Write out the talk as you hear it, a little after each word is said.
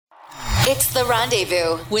It's The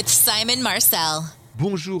Rendezvous with Simon Marcel.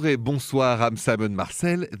 Bonjour et bonsoir, I'm Simon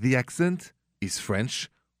Marcel. The accent is French.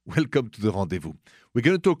 Welcome to The Rendezvous. We're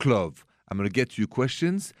going to talk love. I'm going to get to your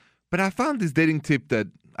questions, but I found this dating tip that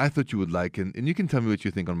I thought you would like, and you can tell me what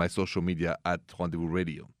you think on my social media at Rendezvous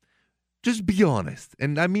Radio. Just be honest,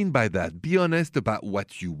 and I mean by that, be honest about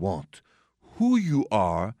what you want, who you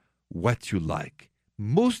are, what you like.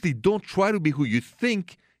 Mostly don't try to be who you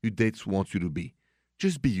think your dates want you to be.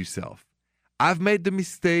 Just be yourself. I've made the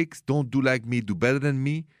mistakes. Don't do like me. Do better than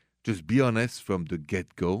me. Just be honest from the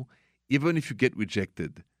get-go. Even if you get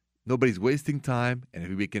rejected, nobody's wasting time and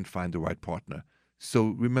everybody can find the right partner. So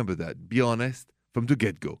remember that. Be honest from the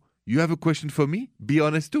get-go. You have a question for me? Be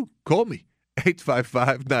honest too. Call me.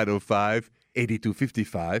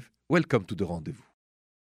 855-905-8255. Welcome to The Rendezvous.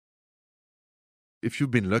 If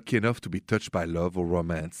you've been lucky enough to be touched by love or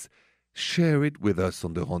romance, share it with us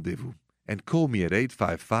on The Rendezvous. And call me at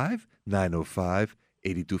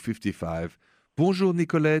 855-905-8255. Bonjour,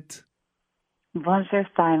 Nicolette. Bonjour,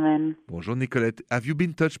 Simon. Bonjour, Nicolette. Have you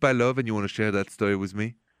been touched by love and you want to share that story with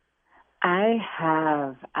me? I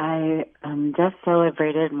have. I just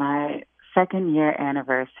celebrated my second-year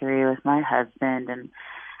anniversary with my husband, and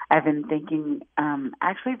I've been thinking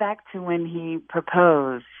actually back to when he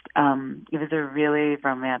proposed. It was a really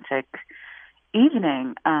romantic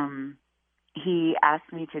evening. He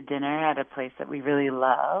asked me to dinner at a place that we really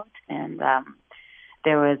loved, and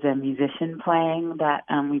there was a musician playing that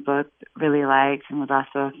we both really liked and was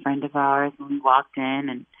also a friend of ours. And we walked in,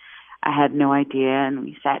 and I had no idea, and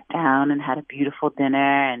we sat down and had a beautiful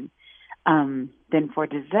dinner. And then for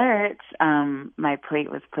dessert, my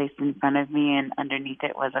plate was placed in front of me, and underneath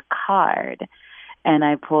it was a card. And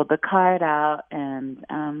I pulled the card out, and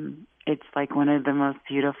it's like one of the most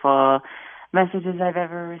beautiful messages I've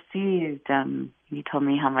ever received. He told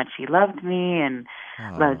me how much he loved me and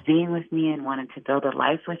loved being with me and wanted to build a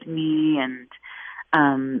life with me. And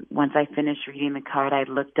once I finished reading the card, I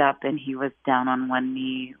looked up and he was down on one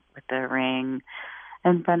knee with a ring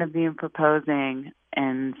in front of me and proposing.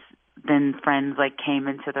 And then friends came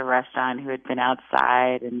into the restaurant who had been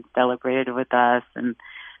outside and celebrated with us and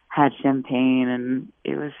had champagne, and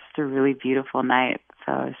it was just a really beautiful night.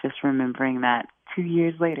 So I was just remembering that 2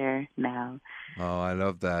 years later now. Oh, I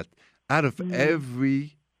love that. Out of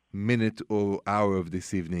every minute or hour of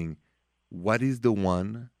this evening, what is the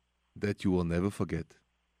one that you will never forget?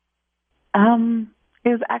 It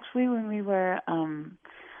was actually when we were on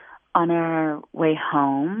our way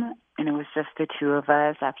home, and it was just the two of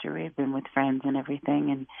us after we had been with friends and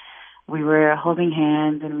everything, and we were holding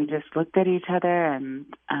hands, and we just looked at each other, and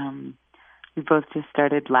we both just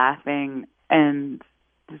started laughing and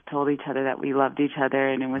just told each other that we loved each other.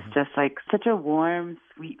 And it was just such a warm,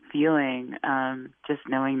 sweet feeling, just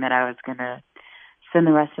knowing that I was going to spend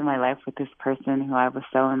the rest of my life with this person who I was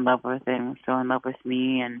so in love with and was so in love with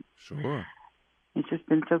me. And sure, it's just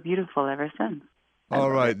been so beautiful ever since.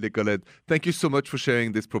 All right, Nicolette. Thank you so much for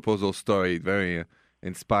sharing this proposal story. Very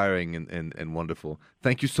inspiring and wonderful.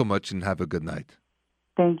 Thank you so much and have a good night.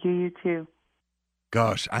 Thank you, you too.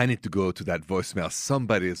 Gosh, I need to go to that voicemail.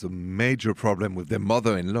 Somebody has a major problem with their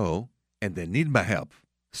mother-in-law and they need my help.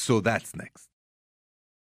 So that's next.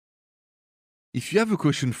 If you have a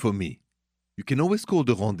question for me, you can always call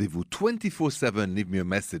The Rendezvous 24/7. Leave me a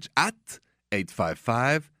message at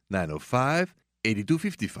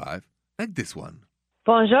 855-905-8255, like this one.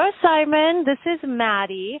 Bonjour, Simon. This is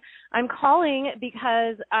Maddie. I'm calling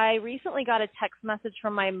because I recently got a text message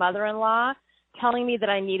from my mother-in-law telling me that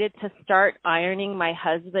I needed to start ironing my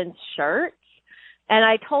husband's shirts. And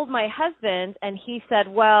I told my husband, and he said,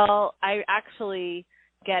 well, I actually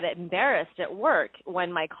get embarrassed at work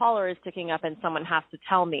when my collar is sticking up and someone has to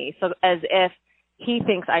tell me. So as if he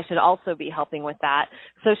thinks I should also be helping with that.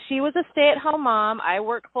 So she was a stay-at-home mom. I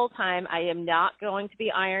work full-time. I am not going to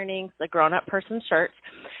be ironing the grown-up person's shirts.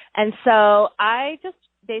 And so I just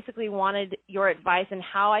basically wanted your advice on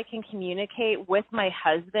how I can communicate with my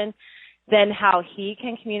husband, then how he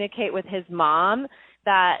can communicate with his mom,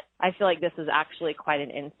 that I feel like this is actually quite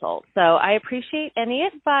an insult. So I appreciate any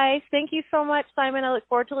advice. Thank you so much, Simon. I look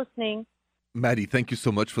forward to listening. Maddie, thank you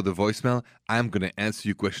so much for the voicemail. I'm going to answer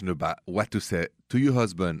your question about what to say to your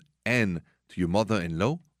husband and to your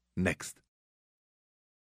mother-in-law next.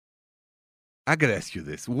 I got to ask you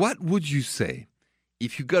this. What would you say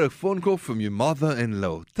if you got a phone call from your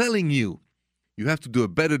mother-in-law telling you you have to do a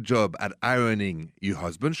better job at ironing your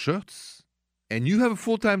husband's shirts and you have a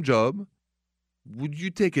full-time job? Would you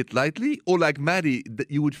take it lightly, or like Maddie, that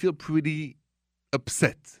you would feel pretty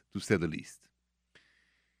upset, to say the least?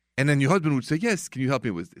 And then your husband would say, yes, can you help me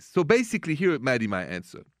with this? So basically, here at Maddie, my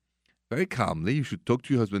answer. very calmly, you should talk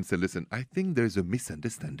to your husband and say, listen, I think there's a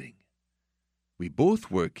misunderstanding. We're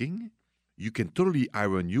both working. You can totally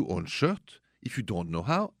iron your own shirt. If you don't know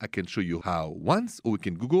how, I can show you how once, or we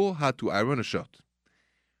can Google how to iron a shirt.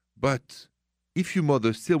 But if your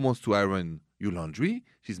mother still wants to iron your laundry,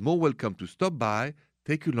 she's more welcome to stop by,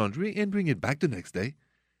 take your laundry, and bring it back the next day.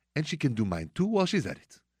 And she can do mine too while she's at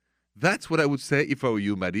it. That's what I would say if I were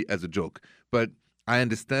you, Maddie, as a joke. But I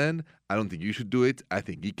understand. I don't think you should do it. I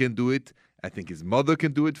think he can do it. I think his mother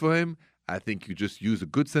can do it for him. I think you just use a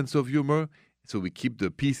good sense of humor so we keep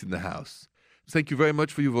the peace in the house. Thank you very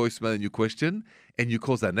much for your voicemail and your question. And your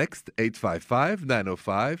calls are next,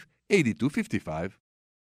 855-905-8255.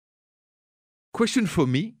 Question for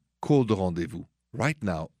me, call the rendezvous. Right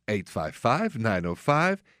now,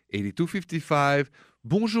 855-905-8255.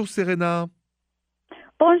 Bonjour, Serena.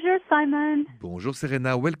 Bonjour, Simon. Bonjour,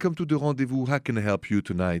 Serena. Welcome to the rendezvous. How can I help you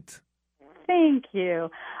tonight? Thank you.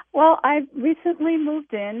 Well, I recently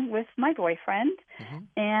moved in with my boyfriend,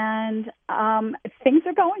 and things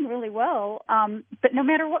are going really well. But no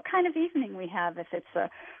matter what kind of evening we have, if it's a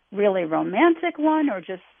really romantic one or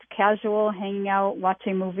just casual, hanging out,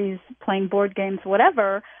 watching movies, playing board games,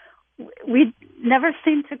 whatever, we never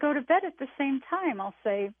seem to go to bed at the same time. I'll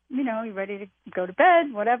say, you ready to go to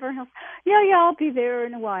bed, whatever. He'll say, yeah, I'll be there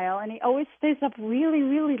in a while. And he always stays up really,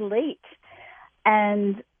 really late.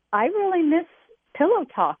 And I really miss pillow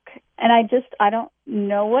talk. And I don't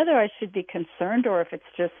know whether I should be concerned or if it's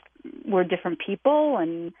just we're different people.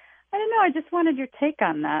 And I don't know. I just wanted your take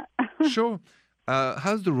on that. Sure.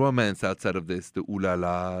 How's the romance outside of this? The ooh la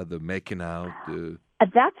la, the making out, the...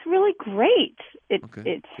 That's really great. It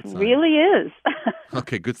really is.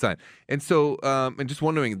 Okay, good sign. And so, and just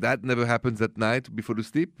wondering, that never happens at night before the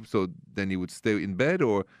sleep? So then he would stay in bed,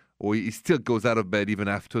 or he still goes out of bed even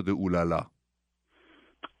after the ooh la la?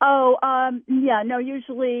 Oh, yeah, no,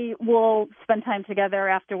 usually we'll spend time together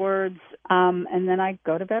afterwards, and then I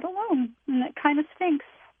go to bed alone, and it kind of stinks.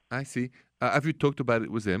 I see. Have you talked about it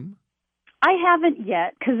with him? I haven't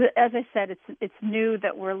yet, because as I said, it's new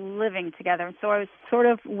that we're living together. So I was sort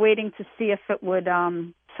of waiting to see if it would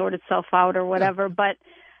sort itself out or whatever. Yeah. But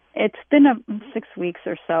it's been 6 weeks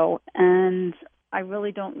or so, and I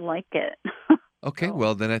really don't like it. Okay,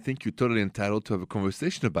 well, then I think you're totally entitled to have a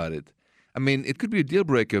conversation about it. I mean, it could be a deal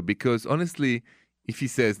breaker because, honestly, if he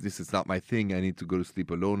says, this is not my thing, I need to go to sleep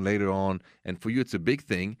alone later on, and for you it's a big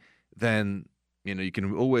thing, then... you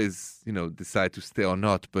can always, decide to stay or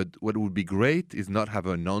not. But what would be great is not have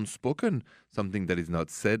a non-spoken, something that is not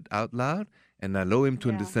said out loud, and allow him to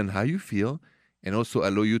understand how you feel, and also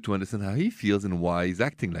allow you to understand how he feels and why he's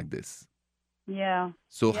acting like this. Yeah.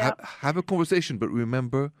 So have a conversation, but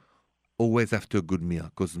remember, always after a good meal,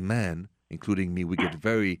 because men, including me, we get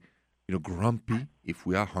very, grumpy if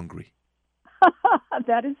we are hungry.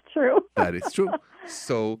 That is true. That is true.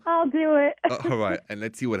 So I'll do it. All right, and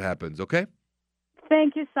let's see what happens, okay?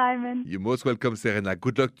 Thank you, Simon. You're most welcome, Serena.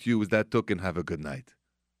 Good luck to you with that talk and have a good night.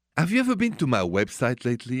 Have you ever been to my website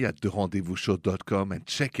lately at therendezvousshow.com and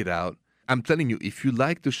check it out? I'm telling you, if you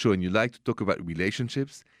like the show and you like to talk about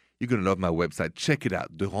relationships, you're going to love my website. Check it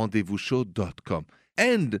out, therendezvousshow.com.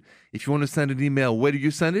 And if you want to send an email, where do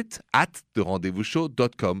you send it? At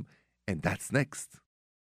therendezvousshow.com. And that's next.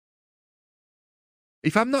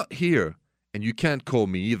 If I'm not here and you can't call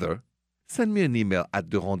me either, send me an email at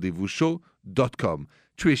therendezvousshow.com.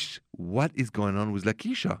 Trish, what is going on with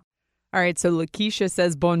Lakeisha? All right, so Lakeisha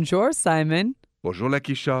says, Bonjour, Simon. Bonjour,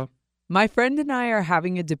 Lakeisha. My friend and I are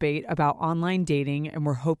having a debate about online dating, and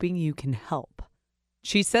we're hoping you can help.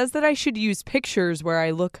 She says that I should use pictures where I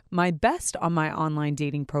look my best on my online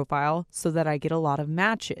dating profile so that I get a lot of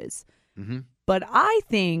matches. Mm-hmm. But I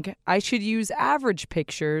think I should use average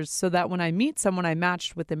pictures so that when I meet someone I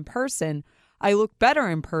matched with in person, I look better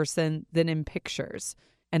in person than in pictures,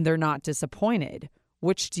 and they're not disappointed.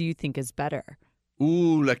 Which do you think is better?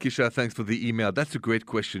 Ooh, Lakeisha, thanks for the email. That's a great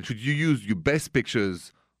question. Should you use your best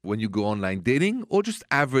pictures when you go online dating or just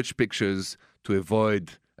average pictures to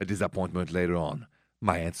avoid a disappointment later on?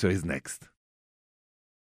 My answer is next.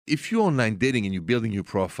 If you're online dating and you're building your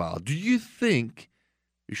profile, do you think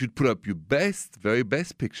you should put up your best, very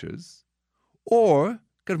best pictures or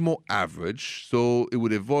kind of more average so it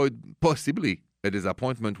would avoid possibly a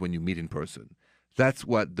disappointment when you meet in person? That's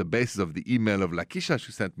what the basis of the email of Lakeisha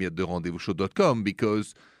she sent me at therendezvousshow.com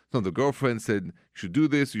because the girlfriend said, you should do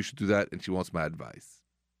this, you should do that, and she wants my advice.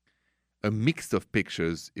 A mix of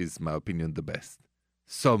pictures is, my opinion, the best.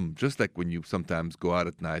 Some, just like when you sometimes go out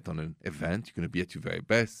at night on an event, you're going to be at your very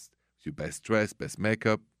best, your best dress, best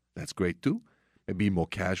makeup. That's great too. Maybe more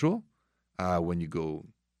casual when you go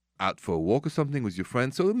out for a walk or something with your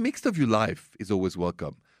friends. So a mix of your life is always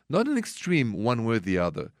welcome. Not an extreme one way or the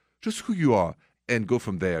other. Just who you are and go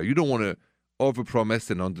from there. You don't want to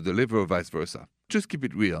overpromise and underdeliver or vice versa. Just keep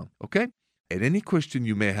it real, okay? And any question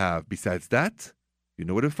you may have besides that, you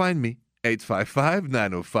know where to find me.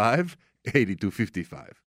 855-905-8255.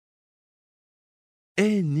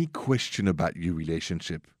 Any question about your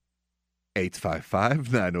relationship?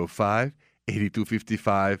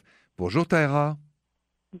 855-905-8255. Bonjour, Tyra.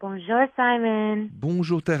 Bonjour, Simon.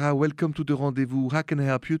 Bonjour, Tyra. Welcome to the rendezvous. How can I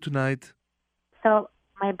help you tonight? So,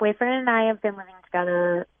 my boyfriend and I have been living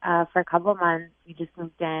together for a couple of months. We just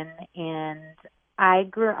moved in, and I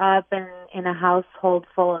grew up in a household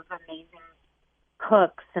full of amazing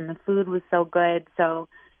cooks, and the food was so good. So,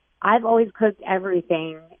 I've always cooked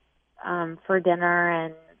everything for dinner,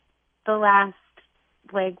 and the last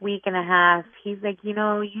week and a half, he's like, you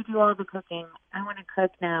do all the cooking. I want to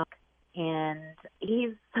cook now. And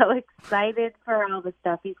he's so excited for all the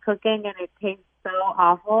stuff he's cooking, and it tastes so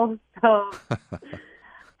awful. So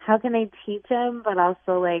how can I teach him, but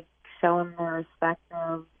also show him the respect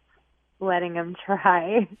of letting him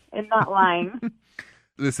try and not lying?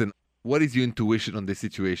 Listen, what is your intuition on this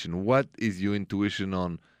situation? What is your intuition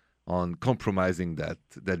on compromising that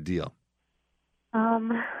deal?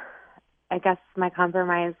 I guess my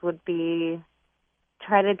compromise would be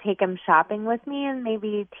try to take him shopping with me and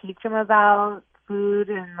maybe teach him about food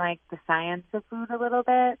and the science of food a little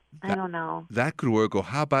bit. I don't know. That could work. Or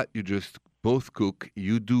how about you just both cook,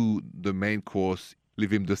 you do the main course,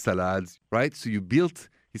 leave him the salads, right? So you build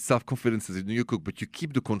his self-confidence as a new cook, but you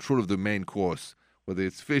keep the control of the main course, whether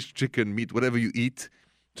it's fish, chicken, meat, whatever you eat.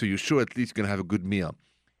 So you're sure at least you're going to have a good meal.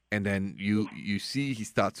 And then you see he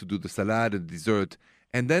starts to do the salad and dessert.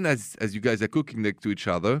 And then as you guys are cooking next to each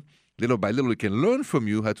other, little by little, he can learn from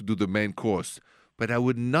you how to do the main course. But I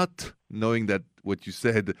would not, knowing that what you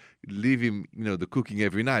said, leave him, the cooking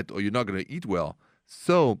every night, or you're not going to eat well.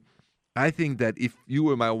 So I think that if you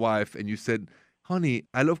were my wife and you said, honey,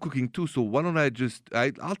 I love cooking too, so why don't I'll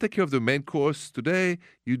take care of the main course today,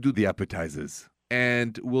 you do the appetizers.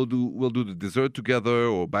 And we'll do the dessert together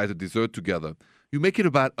or buy the dessert together. You make it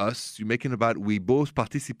about us, you make it about we both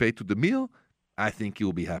participate to the meal, I think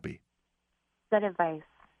you'll be happy. Good advice.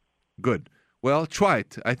 Good. Well, try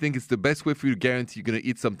it. I think it's the best way for you to guarantee you're going to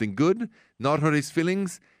eat something good, not hurt his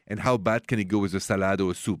feelings, and how bad can it go with a salad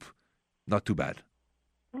or a soup? Not too bad.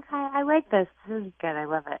 Okay, I like this. This is good. I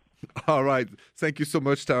love it. All right. Thank you so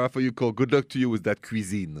much, Tara, for your call. Good luck to you with that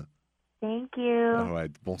cuisine. Thank you. All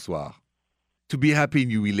right. Bonsoir. To be happy in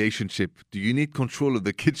your relationship, do you need control of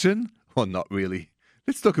the kitchen or not really?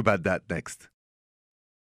 Let's talk about that next.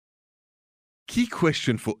 Key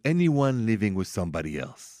question for anyone living with somebody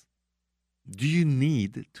else. Do you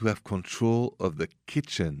need to have control of the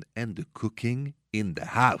kitchen and the cooking in the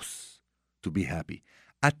house to be happy?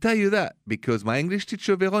 I tell you that because my English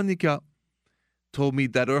teacher, Veronica, told me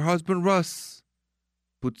that her husband, Russ,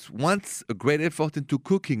 put once a great effort into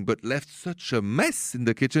cooking but left such a mess in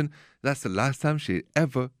the kitchen. That's the last time she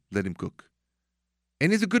ever let him cook.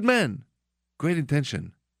 And he's a good man. Great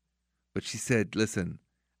intention. But she said, listen,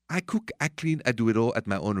 I cook, I clean, I do it all at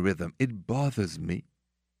my own rhythm. It bothers me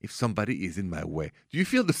if somebody is in my way. Do you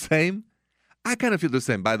feel the same? I kind of feel the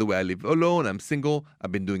same. By the way, I live alone. I'm single.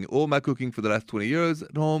 I've been doing all my cooking for the last 20 years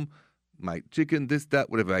at home. My chicken, this, that,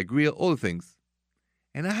 whatever I grill, all the things.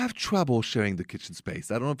 And I have trouble sharing the kitchen space.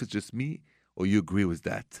 I don't know if it's just me or you agree with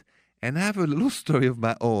that. And I have a little story of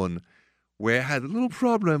my own where I had a little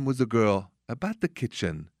problem with a girl about the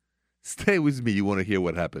kitchen. Stay with me. You want to hear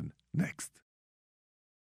what happened next.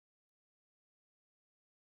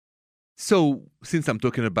 So, since I'm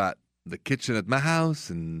talking about the kitchen at my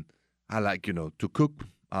house, and I like, to cook,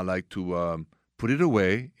 I like to put it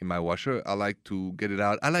away in my washer. I like to get it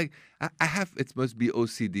out. I have, it must be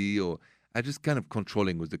OCD, or I just kind of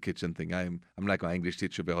controlling with the kitchen thing. I'm like my English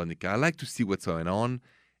teacher, Veronica. I like to see what's going on.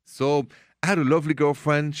 So, I had a lovely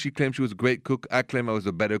girlfriend. She claimed she was a great cook. I claim I was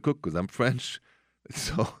a better cook because I'm French.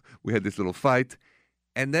 So, we had this little fight.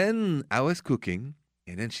 And then I was cooking.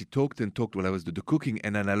 And then she talked and talked while I was doing the cooking,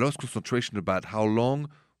 and then I lost concentration about how long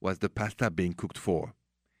was the pasta being cooked for.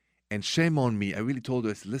 And shame on me. I really told her,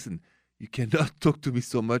 I said, listen, you cannot talk to me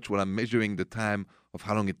so much while I'm measuring the time of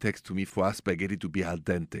how long it takes to me for our spaghetti to be al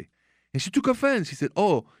dente. And she took offense. She said,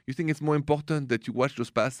 oh, you think it's more important that you watch those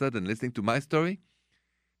pasta than listening to my story?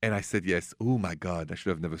 And I said yes. Oh, my God, I should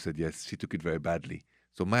have never said yes. She took it very badly.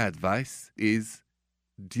 So my advice is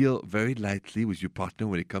deal very lightly with your partner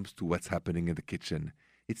when it comes to what's happening in the kitchen.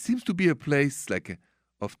 It seems to be a place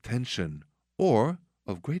of tension or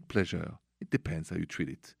of great pleasure. It depends how you treat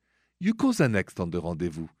it. You call that next on the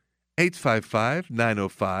rendezvous.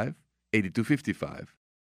 855-905-8255.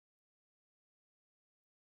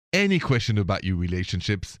 any question about your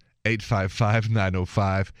relationships,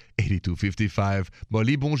 855-905-8255.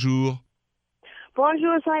 Molly, bonjour.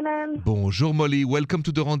 Bonjour, Simon. Bonjour, Molly. Welcome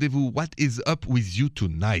to the rendezvous. What is up with you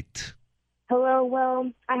tonight? Hello.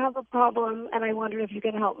 Well, I have a problem, and I wonder if you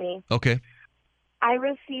can help me. Okay. I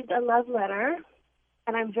received a love letter,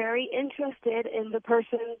 and I'm very interested in the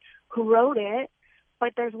person who wrote it,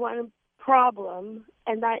 but there's one problem,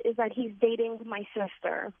 and that is that he's dating my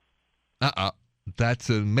sister. That's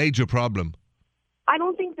a major problem. I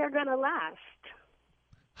don't think they're going to last.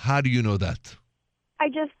 How do you know that? I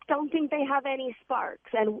just don't think they have any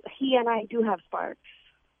sparks, and he and I do have sparks.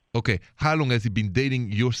 Okay. How long has he been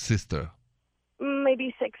dating your sister?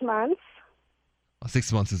 Maybe 6 months.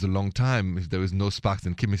 6 months is a long time if there is no sparks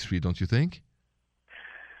and chemistry, don't you think?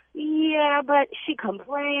 Yeah, but she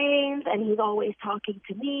complains, and he's always talking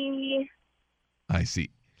to me. I see.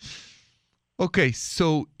 Okay,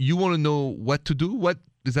 so you want to know what to do?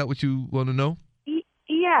 Is that what you want to know?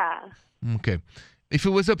 Yeah. Okay. If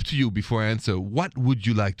it was up to you before I answer, what would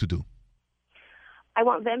you like to do? I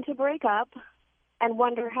want them to break up and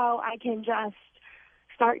wonder how I can just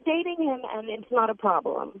start dating him and it's not a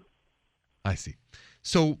problem. I see.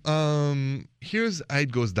 So here's how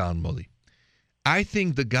it goes down, Molly. I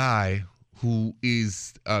think the guy who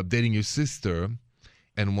is dating your sister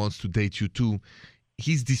and wants to date you too,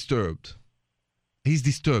 he's disturbed. He's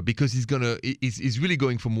disturbed because he's really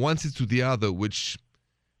going from one side to the other, which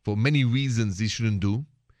for many reasons he shouldn't do.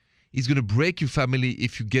 He's going to break your family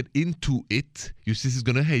if you get into it. Your sister's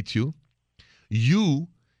going to hate you.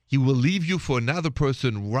 He will leave you for another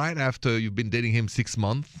person right after you've been dating him 6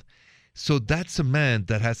 months. So that's a man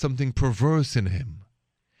that has something perverse in him.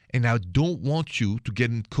 And I don't want you to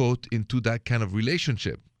get caught into that kind of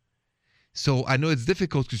relationship. So I know it's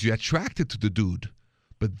difficult because you're attracted to the dude.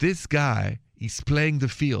 But this guy is playing the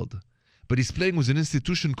field. But he's playing with an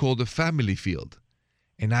institution called the family field.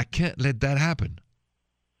 And I can't let that happen.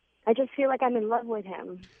 I just feel like I'm in love with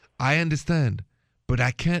him. I understand, but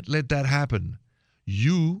I can't let that happen.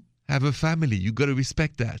 You have a family. You got to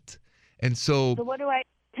respect that. And so what do I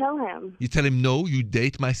tell him? You tell him, no, you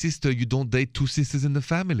date my sister. You don't date two sisters in the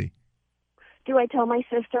family. Do I tell my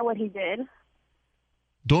sister what he did?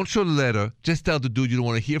 Don't show the letter. Just tell the dude you don't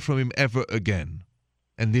want to hear from him ever again.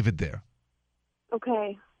 And leave it there.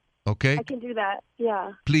 Okay. Okay? I can do that.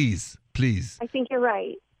 Yeah. Please. I think you're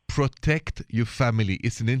right. Protect your family.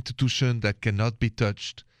 It's an institution that cannot be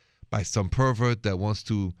touched by some pervert that wants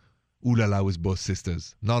to ooh la la with both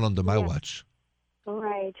sisters. Not under my watch. All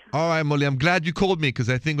right. All right, Molly. I'm glad you called me because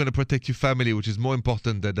I think I'm going to protect your family, which is more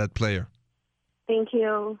important than that player. Thank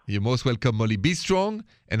you. You're most welcome, Molly. Be strong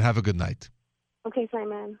and have a good night. Okay,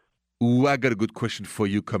 Simon. Ooh, I got a good question for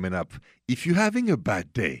you coming up. If you're having a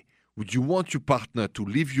bad day, would you want your partner to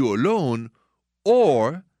leave you alone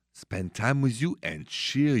or spend time with you and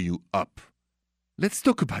cheer you up? Let's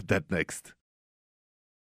talk about that next.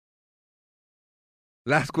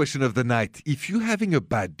 Last question of the night. If you're having a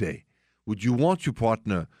bad day, would you want your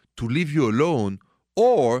partner to leave you alone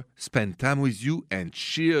or spend time with you and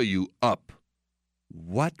cheer you up?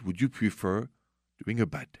 What would you prefer during a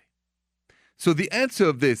bad day? So the answer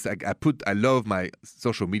of this, I love my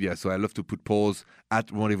social media, so I love to put polls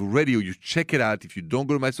at Rendezvous Radio. You check it out. If you don't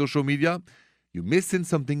go to my social media, you're missing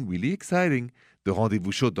something really exciting,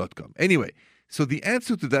 therendezvousshow.com. Anyway, so the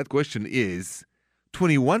answer to that question is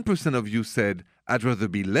 21% of you said, I'd rather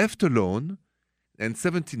be left alone, and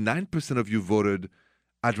 79% of you voted,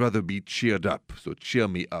 I'd rather be cheered up, so cheer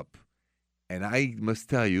me up. And I must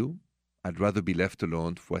tell you, I'd rather be left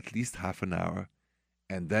alone for at least half an hour,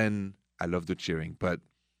 and then I love the cheering. But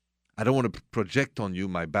I don't want to project on you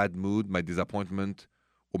my bad mood, my disappointment,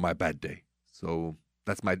 or my bad day. So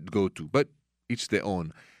that's my go-to. But each their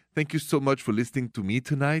own. Thank you so much for listening to me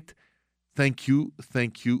tonight. Thank you, et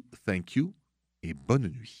bonne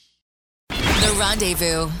nuit. The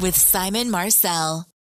Rendezvous with Simon Marcel.